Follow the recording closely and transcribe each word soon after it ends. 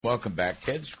Welcome back,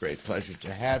 kids. Great pleasure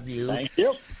to have you. Thank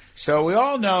you. So we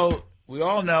all know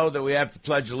that we have to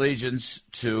pledge allegiance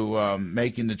to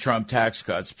making the Trump tax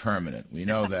cuts permanent. We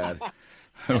know that.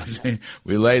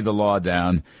 We laid the law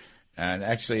down, and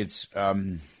actually, it's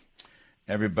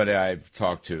everybody I've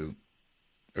talked to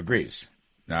agrees.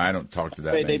 Now, I don't talk to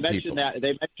that many people.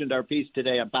 They mentioned our piece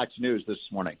today on Fox News this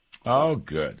morning. Oh,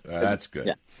 good. That's good.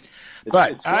 Yeah.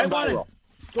 But I want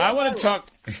to talk.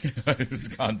 It's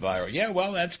gone viral. Yeah,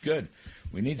 well, that's good.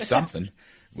 We need something.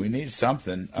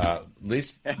 At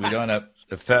least we don't have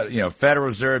Federal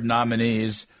Reserve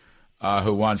nominees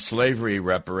who want slavery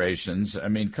reparations. I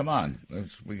mean, come on.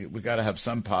 We got to have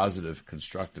some positive,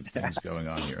 constructive things going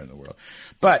on here in the world.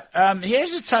 But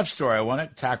here's a tough story. I want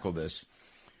to tackle this.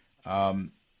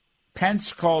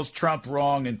 Pence calls Trump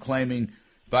wrong in claiming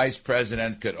vice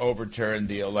president could overturn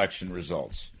the election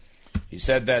results. He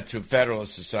said that to a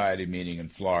Federalist Society meeting in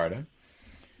Florida.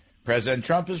 President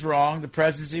Trump is wrong. The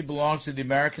presidency belongs to the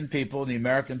American people and the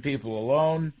American people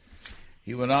alone.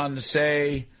 He went on to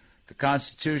say the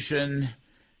Constitution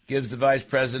gives the vice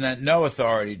president no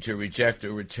authority to reject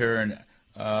or return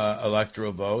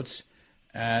electoral votes.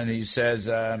 And he says,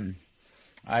 I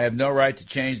have no right to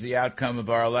change the outcome of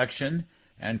our election,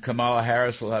 and Kamala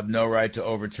Harris will have no right to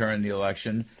overturn the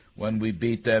election when we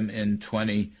beat them in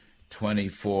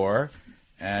 2024.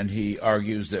 And he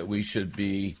argues that we should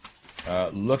be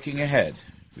looking ahead.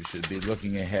 We should be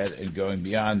looking ahead and going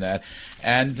beyond that.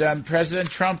 And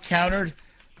President Trump countered,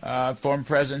 former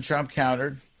President Trump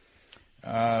countered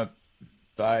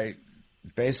by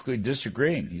basically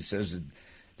disagreeing. He says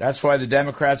that's why the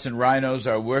Democrats and rhinos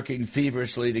are working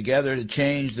feverishly together to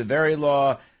change the very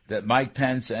law that Mike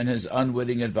Pence and his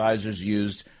unwitting advisors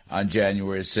used on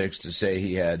January 6th to say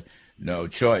he had no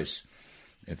choice.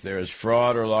 If there is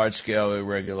fraud or large-scale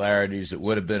irregularities, it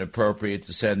would have been appropriate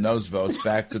to send those votes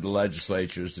back to the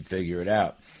legislatures to figure it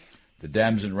out. The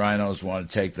Dems and rhinos want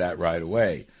to take that right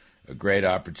away. A great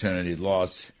opportunity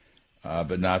lost,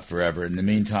 but not forever. In the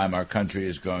meantime, our country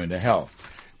is going to hell.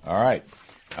 All right.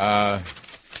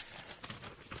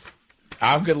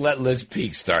 I'm going to let Liz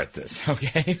Peek start this,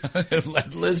 okay? I'm going to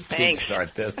let Liz Peek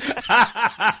start this.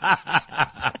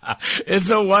 It's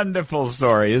a wonderful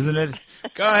story, isn't it?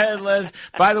 Go ahead, Liz.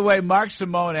 By the way, Mark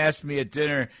Simone asked me at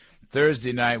dinner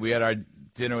Thursday night. We had our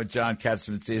dinner with John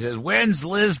Katzman. He says, when's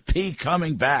Liz Peek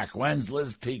coming back? When's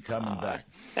Liz Peek coming back?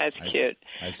 That's cute.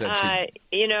 I said I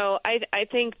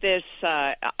think this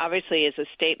obviously is a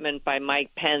statement by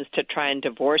Mike Pence to try and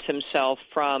divorce himself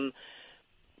from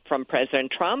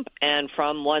President Trump and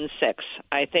from 1-6.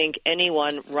 I think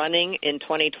anyone running in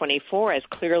 2024, as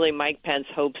clearly Mike Pence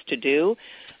hopes to do,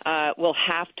 will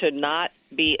have to not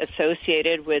be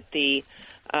associated with the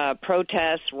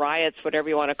protests, riots, whatever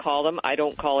you want to call them. I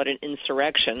don't call it an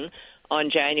insurrection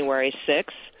on January 6th.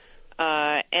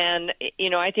 And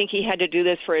I think he had to do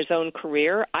this for his own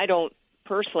career. I don't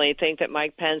personally think that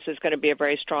Mike Pence is going to be a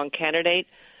very strong candidate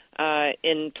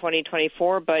in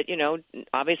 2024, but,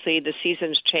 obviously the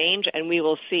seasons change and we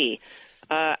will see.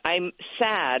 I'm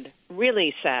sad,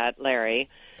 really sad, Larry,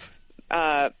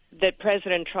 that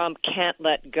President Trump can't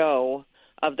let go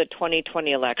of the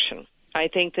 2020 election. I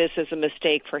think this is a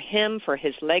mistake for him, for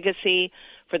his legacy,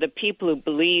 for the people who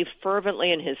believe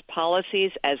fervently in his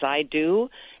policies, as I do,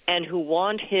 and who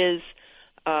want his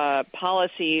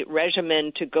policy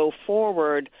regimen to go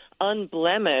forward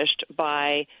unblemished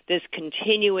by this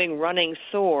continuing running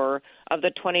soar of the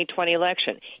 2020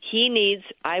 election.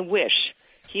 I wish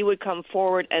he would come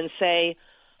forward and say,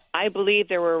 I believe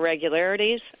there were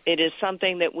irregularities. It is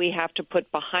something that we have to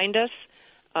put behind us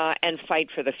and fight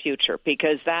for the future,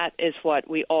 because that is what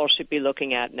we all should be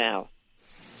looking at now.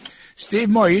 Steve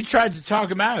Moore, you tried to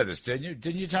talk him out of this, didn't you?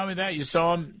 Didn't you tell me that? You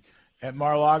saw him at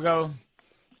Mar-a-Lago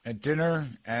at dinner,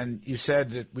 and you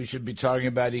said that we should be talking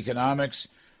about economics,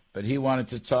 but he wanted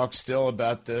to talk still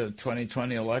about the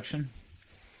 2020 election?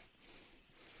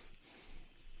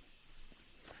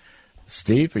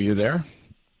 Steve, are you there?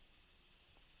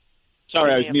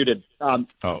 Sorry, I was muted.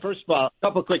 First of all, a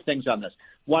couple of quick things on this.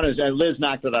 One is, Liz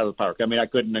knocked it out of the park. I mean, I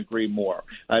couldn't agree more.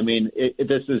 I mean,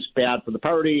 this is bad for the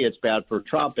party. It's bad for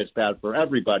Trump. It's bad for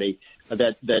everybody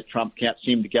that Trump can't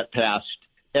seem to get past.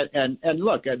 And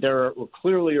look, there are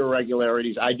clearly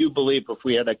irregularities. I do believe if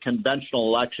we had a conventional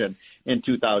election in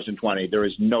 2020, there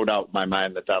is no doubt in my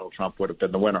mind that Donald Trump would have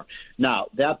been the winner. Now,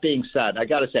 that being said, I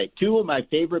got to say, two of my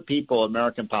favorite people in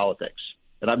American politics,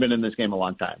 and I've been in this game a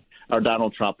long time, are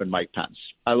Donald Trump and Mike Pence.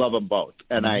 I love them both.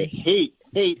 And I hate,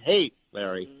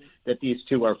 Larry, that these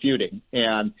two are feuding.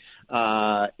 And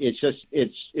it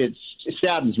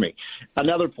saddens me.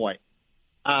 Another point,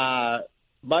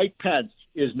 Mike Pence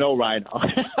is no rhino.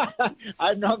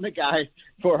 I've known the guy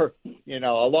for, a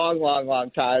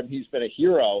long time. He's been a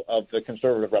hero of the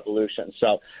conservative revolution.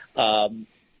 So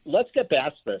let's get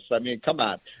past this. I mean, come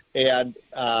on. And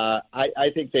I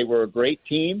think they were a great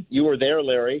team. You were there,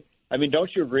 Larry. I mean,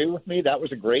 don't you agree with me? That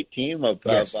was a great team of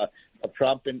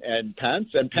Trump and Pence.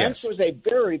 And Pence was a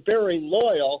very, very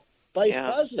loyal vice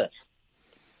president.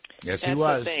 Yes, he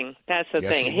was. That's the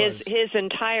thing. His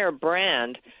entire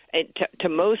brand, to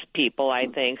most people, I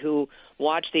think, who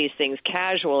watch these things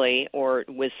casually or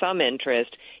with some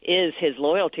interest, is his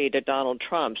loyalty to Donald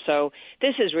Trump. So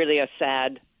this is really a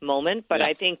sad moment, but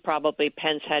I think probably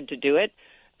Pence had to do it.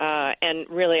 And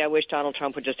really, I wish Donald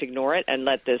Trump would just ignore it and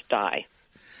let this die.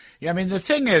 Yeah, I mean, the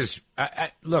thing is,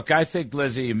 look, I think,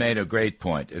 Lizzie, you made a great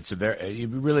point. You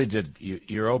really did.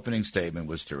 Your opening statement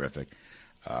was terrific.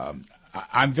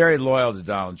 I'm very loyal to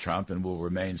Donald Trump and will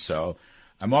remain so.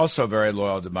 I'm also very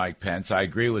loyal to Mike Pence. I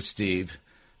agree with Steve.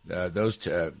 Those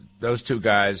two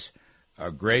guys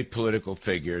are great political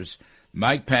figures.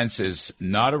 Mike Pence is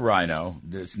not a rhino.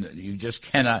 You just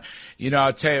cannot.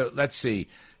 I'll tell you, let's see.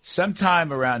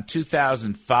 Sometime around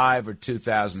 2005 or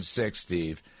 2006,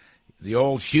 Steve, the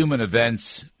old Human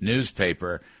Events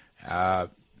newspaper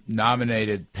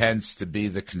nominated Pence to be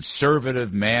the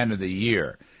Conservative Man of the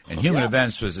Year. And Human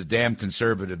Events was a damn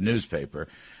conservative newspaper.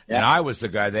 Yeah. And I was the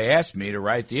guy they asked me to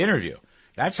write the interview.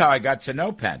 That's how I got to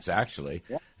know Pence, actually.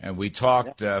 Yeah. And we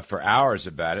talked for hours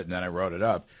about it, and then I wrote it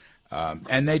up.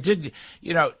 And they did,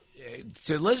 to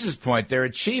Liz's point, their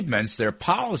achievements, their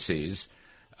policies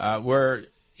were,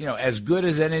 as good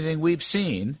as anything we've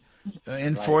seen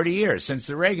in 40 years, since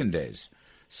the Reagan days.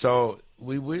 So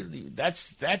that's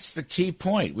the key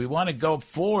point. We want to go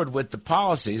forward with the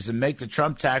policies and make the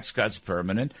Trump tax cuts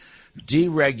permanent,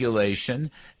 deregulation,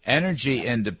 energy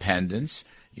independence,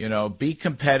 be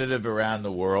competitive around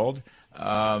the world,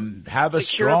 have a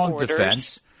strong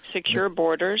defense. Secure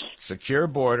borders. Secure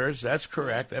borders, that's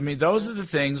correct. I mean, those are the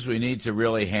things we need to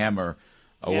really hammer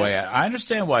away at. I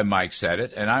understand why Mike said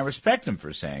it, and I respect him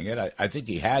for saying it. I think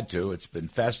he had to. It's been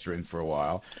festering for a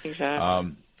while.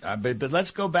 Exactly. But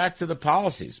let's go back to the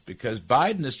policies, because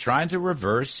Biden is trying to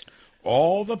reverse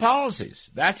all the policies.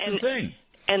 That's the thing.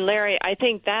 And, Larry, I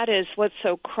think that is what's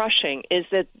so crushing, is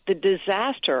that the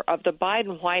disaster of the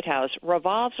Biden White House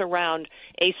revolves around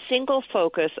a single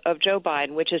focus of Joe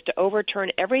Biden, which is to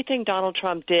overturn everything Donald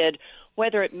Trump did,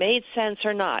 whether it made sense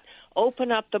or not.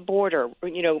 Open up the border,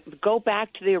 go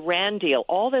back to the Iran deal.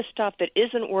 All this stuff that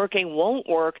isn't working, won't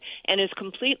work, and is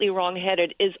completely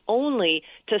wrongheaded is only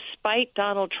to spite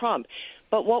Donald Trump.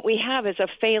 But what we have is a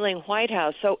failing White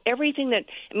House. So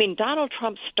Donald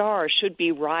Trump's star should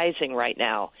be rising right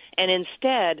now. And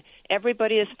instead,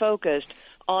 everybody is focused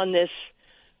on this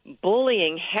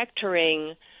bullying,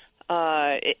 hectoring,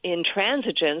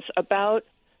 intransigence about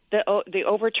the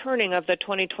overturning of the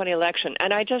 2020 election.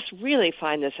 And I just really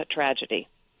find this a tragedy.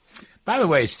 By the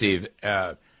way, Steve,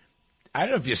 I don't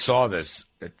know if you saw this.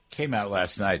 It came out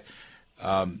last night.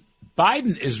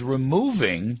 Biden is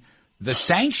removing the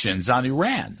sanctions on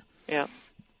Iran. Yeah.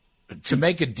 To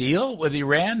make a deal with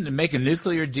Iran, to make a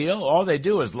nuclear deal, all they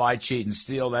do is lie, cheat, and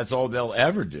steal. That's all they'll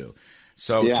ever do.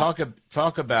 So talk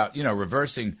about,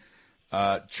 reversing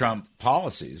Trump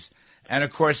policies. And,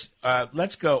 of course,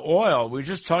 let's go oil. We were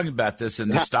just talking about this in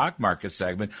the stock market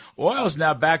segment. Oil is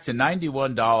now back to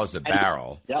 $91 a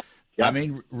barrel. Yep. I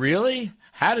mean, really?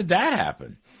 How did that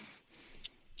happen?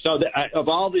 So of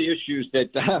all the issues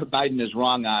that Biden is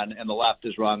wrong on and the left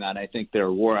is wrong on, I think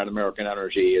their war on American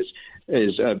energy is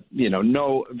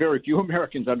very few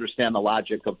Americans understand the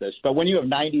logic of this. But when you have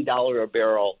 $90 a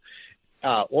barrel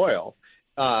oil,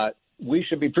 we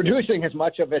should be producing as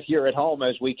much of it here at home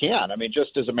as we can. I mean,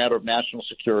 just as a matter of national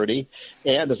security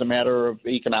and as a matter of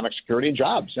economic security and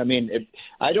jobs. I mean,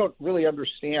 I don't really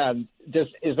understand this.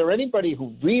 Is there anybody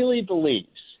who really believes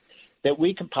that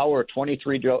we can power a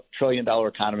 $23 trillion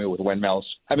economy with windmills?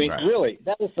 I mean, really,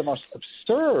 that is the most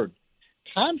absurd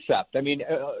concept. I mean,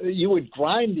 you would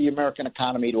grind the American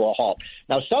economy to a halt.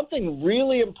 Now, something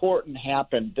really important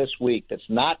happened this week that's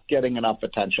not getting enough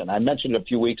attention. I mentioned a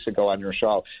few weeks ago on your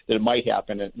show that it might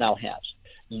happen, and it now has.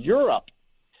 Europe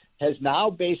has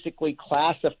now basically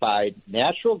classified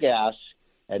natural gas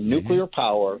and nuclear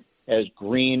power as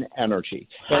green energy.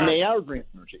 And they are green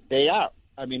energy. They are.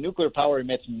 I mean, nuclear power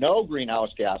emits no greenhouse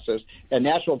gases, and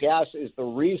natural gas is the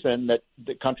reason that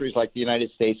the countries like the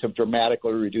United States have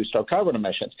dramatically reduced our carbon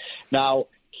emissions. Now,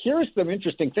 here's the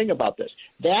interesting thing about this.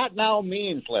 That now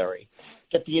means, Larry,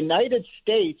 that the United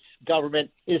States government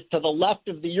is to the left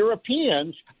of the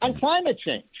Europeans on climate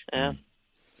change. Yeah.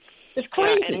 It's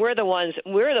crazy. And we're the ones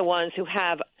who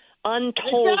have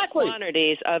untold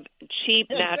quantities of cheap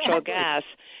natural gas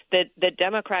that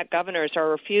Democrat governors are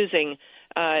refusing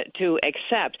to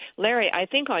accept. Larry, I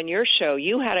think on your show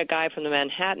you had a guy from the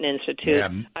Manhattan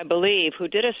Institute, I believe, who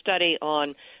did a study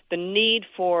on the need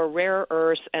for rare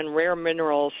earths and rare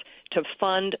minerals to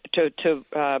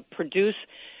produce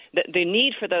the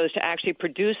need for those to actually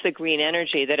produce the green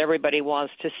energy that everybody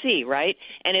wants to see, right?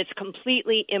 And it's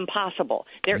completely impossible.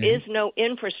 There is no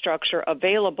infrastructure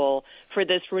available for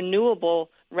this renewable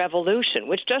revolution,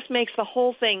 which just makes the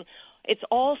whole thing, it's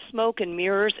all smoke and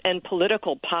mirrors and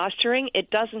political posturing. It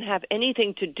doesn't have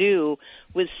anything to do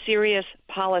with serious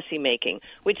policy making,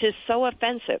 which is so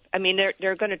offensive. I mean,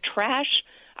 they're going to trash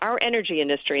our energy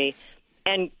industry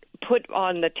and put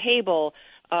on the table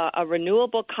a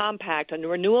renewable compact, a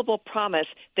renewable promise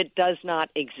that does not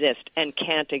exist and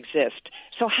can't exist.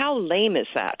 So how lame is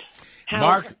that?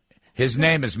 His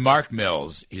name is Mark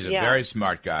Mills. He's a very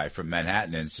smart guy from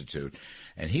Manhattan Institute.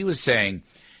 And he was saying,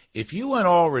 if you want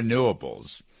all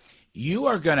renewables, you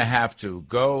are going to have to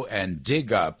go and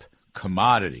dig up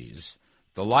commodities,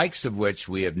 the likes of which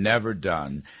we have never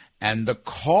done, and the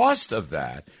cost of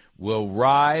that will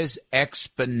rise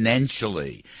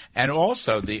exponentially. And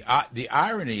also, the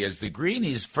irony is the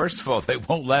greenies, first of all, they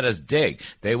won't let us dig.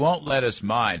 They won't let us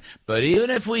mine. But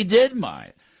even if we did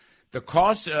mine, the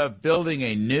cost of building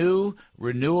a new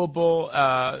renewable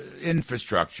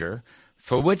infrastructure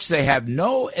for which they have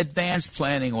no advanced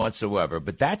planning whatsoever,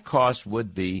 but that cost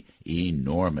would be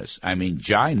enormous. I mean,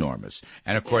 ginormous.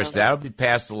 And, of course, that'll be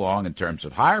passed along in terms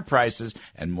of higher prices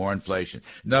and more inflation.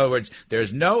 In other words,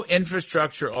 there's no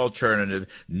infrastructure alternative,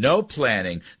 no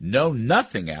planning, no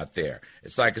nothing out there.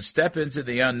 It's like a step into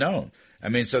the unknown. I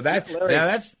mean, so that's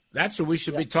what we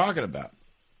should be talking about.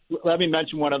 Let me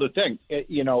mention one other thing.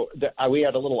 We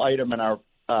had a little item in our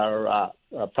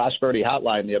prosperity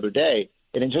hotline the other day,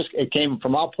 and it came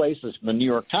from all places from the New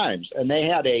York Times, and they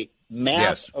had a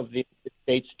map of the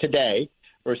States today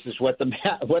versus what the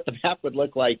map would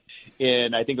look like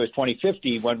in, I think it was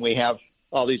 2050, when we have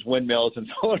all these windmills and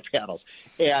solar panels.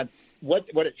 And what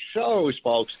it shows,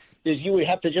 folks, is you would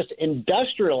have to just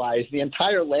industrialize the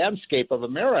entire landscape of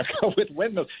America with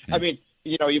windmills. I mean,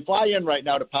 you fly in right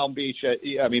now to Palm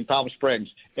Springs,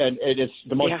 and it's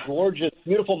the most gorgeous,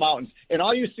 beautiful mountains, and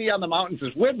all you see on the mountains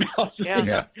is windmills.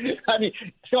 Yeah. I mean,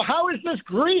 so how is this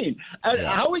green?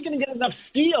 How are we going to get enough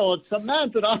steel and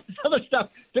cement and all this other stuff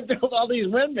to build all these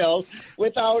windmills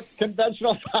without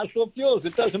conventional fossil fuels?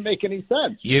 It doesn't make any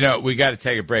sense. We got to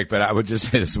take a break, but I would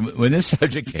just say this. When this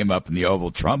subject came up in the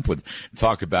Oval, Trump would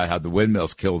talk about how the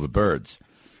windmills kill the birds.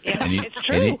 Yeah, it's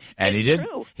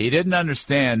true. He didn't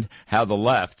understand how the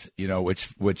left,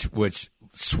 which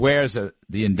swears that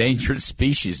the Endangered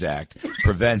Species Act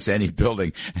prevents any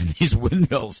building, and these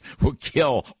windmills will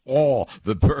kill all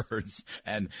the birds.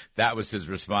 And that was his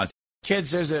response. Kids,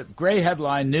 there's a great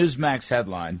headline, Newsmax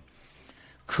headline.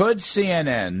 Could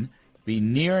CNN be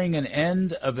nearing an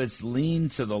end of its lean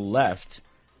to the left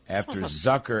after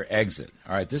Zucker exit?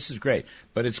 All right, this is great,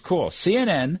 but it's cool.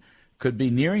 CNN could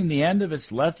be nearing the end of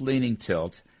its left-leaning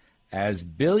tilt as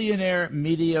billionaire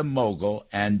media mogul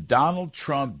and Donald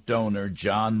Trump donor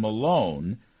John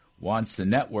Malone wants the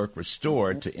network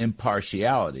restored to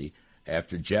impartiality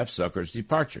after Jeff Zucker's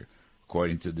departure,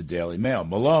 according to the Daily Mail.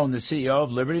 Malone, the CEO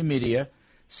of Liberty Media,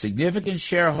 significant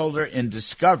shareholder in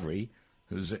Discovery,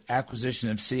 whose acquisition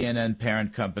of CNN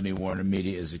parent company Warner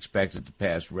Media is expected to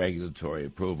pass regulatory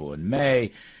approval in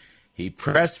May. He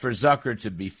pressed for Zucker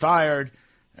to be fired,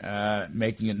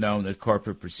 making it known that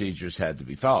corporate procedures had to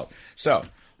be followed. So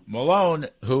Malone,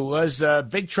 who was a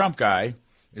big Trump guy,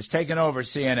 is taking over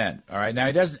CNN. All right, now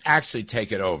he doesn't actually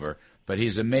take it over, but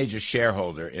he's a major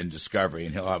shareholder in Discovery,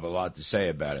 and he'll have a lot to say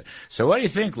about it. So what do you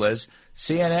think, Liz?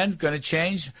 CNN going to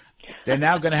change? They're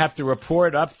now going to have to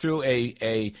report up through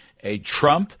a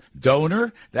Trump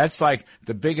donor? That's like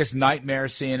the biggest nightmare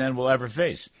CNN will ever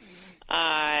face.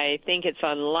 I think it's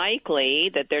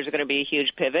unlikely that there's going to be a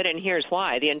huge pivot, and here's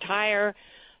why. The entire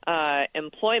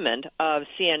employment of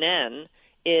CNN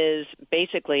is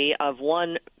basically of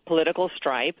one political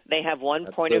stripe. They have one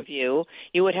point of view.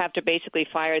 You would have to basically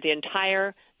fire the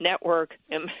entire network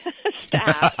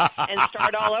staff and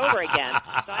start all over again.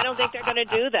 So I don't think they're going to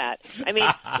do that. I mean,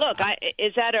 look,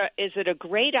 is it a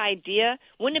great idea?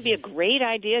 Wouldn't it be a great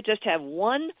idea just to have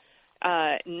one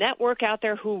network out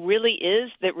there who really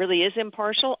is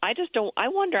impartial? I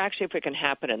wonder actually if it can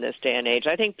happen in this day and age.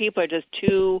 I think people are just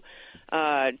too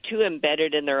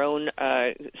embedded in their own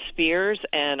spheres,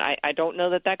 and I don't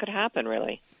know that could happen,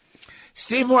 really.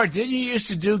 Steve Moore, didn't you used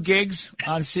to do gigs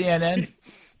on CNN?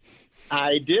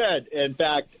 I did. In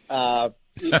fact,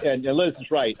 and Liz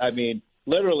is right. I mean,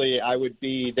 literally, I would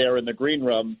be there in the green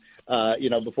room,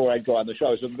 before I'd go on the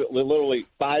show. So literally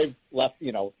 5 left,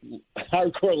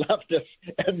 hardcore leftists,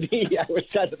 and me. I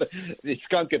was kind of the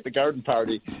skunk at the garden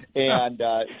party, and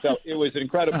so it was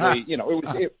incredibly,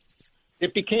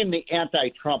 it became the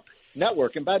anti-Trump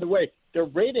network. And by the way, their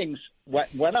ratings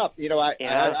went up.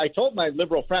 I told my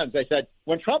liberal friends, I said,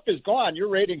 when Trump is gone, your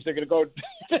ratings are going to go to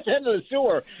the end of the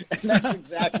sewer. And that's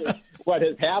exactly what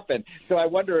has happened. So I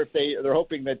wonder if they're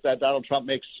hoping that Donald Trump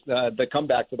makes the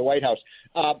comeback to the White House.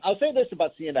 I'll say this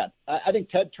about CNN. I think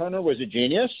Ted Turner was a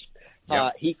genius.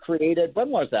 Yeah. He created, when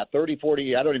was that, 30,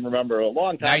 40, I don't even remember, a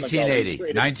long time 1980. ago.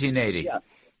 1980. Yeah.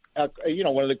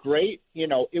 One of the great,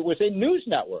 it was a news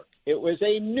network. It was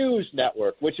a news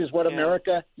network, which is what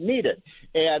America needed.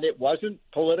 And it wasn't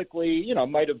politically,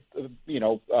 might have, been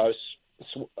a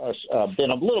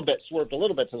little bit, swerved a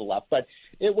little bit to the left. But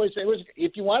it was,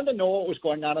 if you wanted to know what was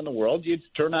going on in the world, you'd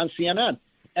turn on CNN.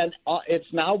 And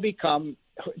it's now become,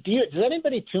 does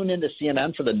anybody tune into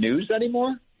CNN for the news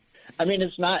anymore? I mean,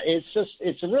 it's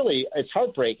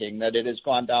heartbreaking that it has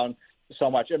gone down so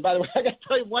much. And by the way, I got to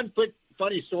tell you one quick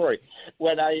funny story.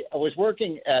 When I was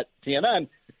working at CNN,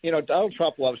 Donald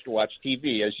Trump loves to watch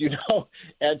TV, as you know,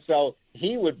 and so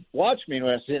he would watch me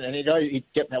and he'd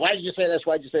get me, why did you say this?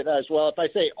 Why did you say that? Well, if I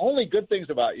say only good things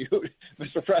about you,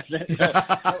 Mr. President,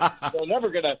 they're never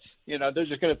going to, they're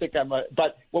just going to think I'm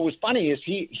but what was funny is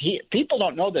people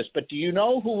don't know this, but do you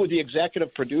know who the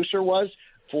executive producer was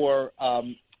for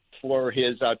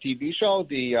his TV show,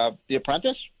 The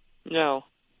Apprentice? No.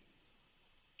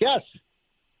 Yes.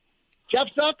 Jeff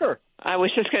Zucker. I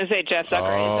was just going to say Jeff Zucker.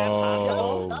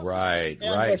 Oh, is that possible? right.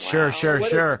 Wow. Sure.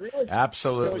 Really,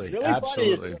 absolutely.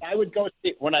 I would go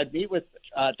see, when I'd meet with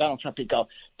Donald Trump, he'd go,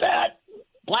 that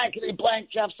blankety blank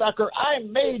Jeff Zucker, I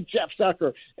made Jeff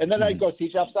Zucker. And then I'd go see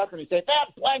Jeff Zucker and he'd say,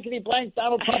 that blankety blank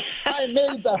Donald Trump, I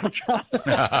made Donald Trump.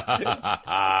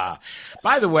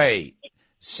 By the way,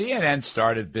 CNN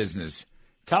started business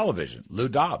television. Lou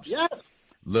Dobbs. Yes.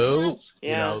 Lou,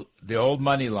 yes. The old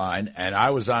money line, and I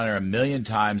was on there a million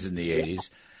times in the 80s.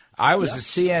 I was a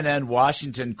CNN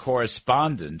Washington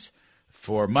correspondent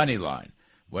for Moneyline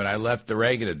when I left the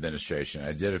Reagan administration.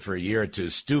 I did it for a year or two.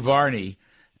 Stu Varney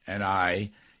and I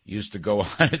used to go on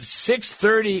at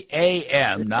 6:30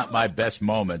 a.m., not my best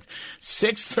moment,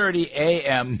 6:30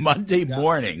 a.m. Monday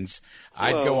mornings.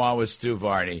 I'd go on with Stu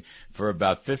Varney for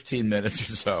about 15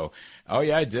 minutes or so. Oh,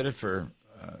 yeah, I did it for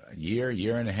a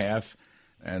year and a half.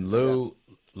 And Lou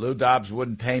Dobbs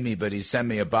wouldn't pay me, but he'd send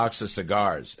me a box of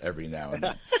cigars every now and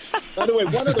then. By the way,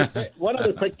 one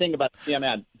other quick thing about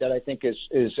CNN that I think is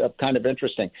kind of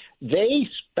interesting. They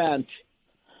spent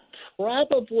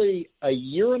probably a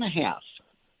year and a half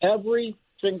every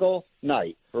single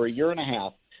night for a year and a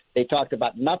half. They talked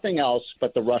about nothing else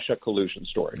but the Russia collusion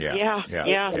story. Yeah.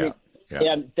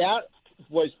 And that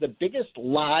was the biggest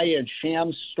lie and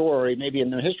sham story maybe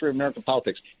in the history of American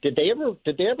politics. Did they ever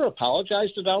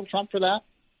apologize to Donald Trump for that?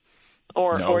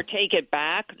 Or take it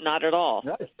back? Not at all.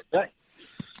 Right.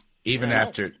 Even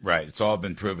after, it's all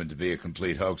been proven to be a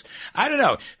complete hoax. I don't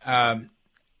know.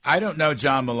 I don't know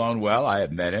John Malone well. I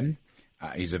have met him.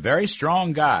 He's a very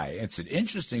strong guy. It's an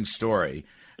interesting story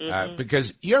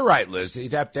because you're right, Liz.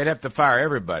 They'd have to fire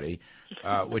everybody,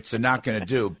 which they're not going to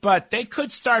do. But they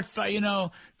could start, firing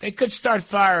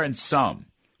some.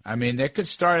 I mean, they could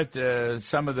start at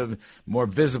some of the more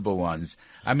visible ones.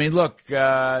 I mean, look, they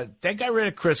got rid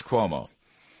of Chris Cuomo.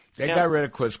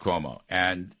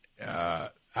 And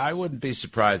I wouldn't be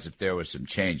surprised if there were some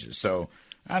changes. So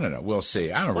I don't know. We'll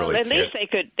see. I don't really care. At least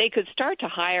they could start to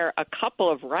hire a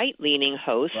couple of right-leaning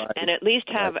hosts and at least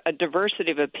have a diversity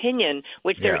of opinion,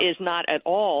 which there is not at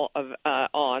all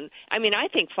on. I mean, I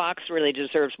think Fox really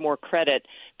deserves more credit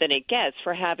than it gets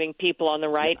for having people on the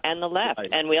right and the left.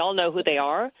 And we all know who they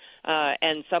are,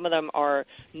 and some of them are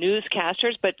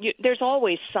newscasters. But there's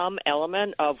always some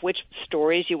element of which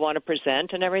stories you want to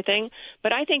present and everything.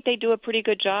 But I think they do a pretty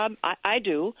good job, I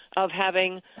do, of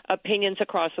having opinions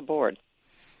across the board.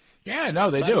 Yeah, no,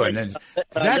 they do. And then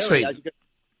actually, I could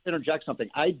interject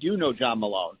something. I do know John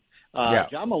Malone.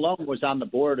 John Malone was on the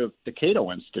board of the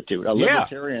Cato Institute, a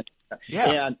libertarian,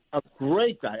 and a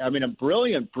great guy. I mean, a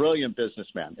brilliant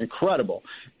businessman, incredible.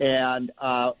 And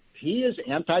he is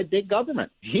anti-big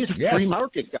government. He's a free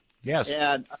market guy. Yes.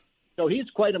 And so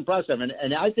he's quite impressive.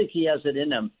 And I think he has it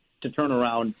in him to turn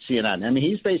around CNN. I mean,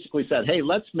 he's basically said, hey,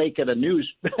 let's make it a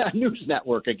news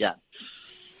network again.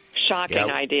 Shocking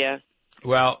idea.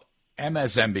 Well,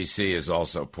 MSNBC is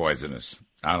also poisonous.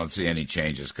 I don't see any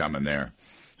changes coming there.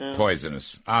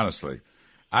 Poisonous, honestly.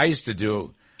 I used to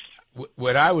do,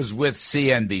 when I was with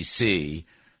CNBC,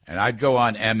 and I'd go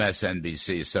on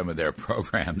MSNBC, some of their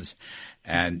programs,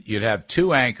 and you'd have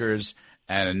two anchors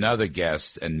and another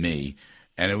guest and me,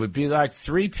 and it would be like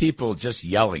three people just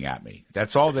yelling at me.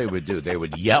 That's all they would do. They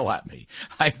would yell at me.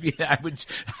 I'd be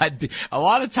a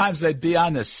lot of times I'd be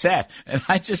on the set, and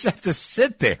I just have to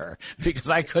sit there because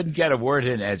I couldn't get a word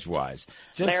in edgewise.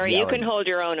 Larry, you can hold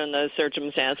your own in those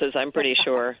circumstances, I'm pretty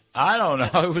sure. I don't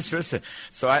know. It was just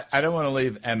so I don't want to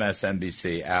leave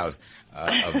MSNBC out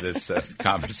of this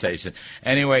conversation.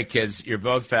 Anyway, kids, you're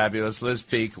both fabulous. Liz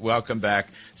Peek, welcome back.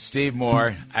 Steve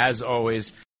Moore, as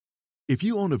always. If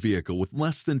you own a vehicle with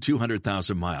less than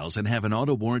 200,000 miles and have an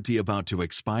auto warranty about to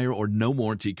expire or no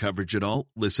warranty coverage at all,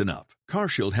 listen up.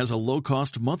 CarShield has a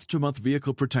low-cost month-to-month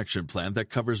vehicle protection plan that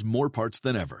covers more parts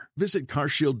than ever. Visit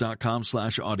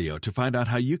carshield.com/audio to find out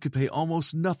how you could pay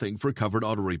almost nothing for covered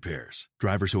auto repairs.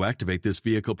 Drivers who activate this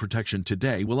vehicle protection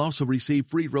today will also receive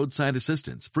free roadside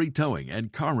assistance, free towing,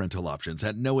 and car rental options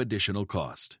at no additional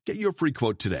cost. Get your free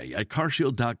quote today at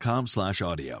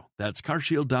carshield.com/audio. That's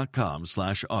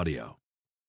carshield.com/audio.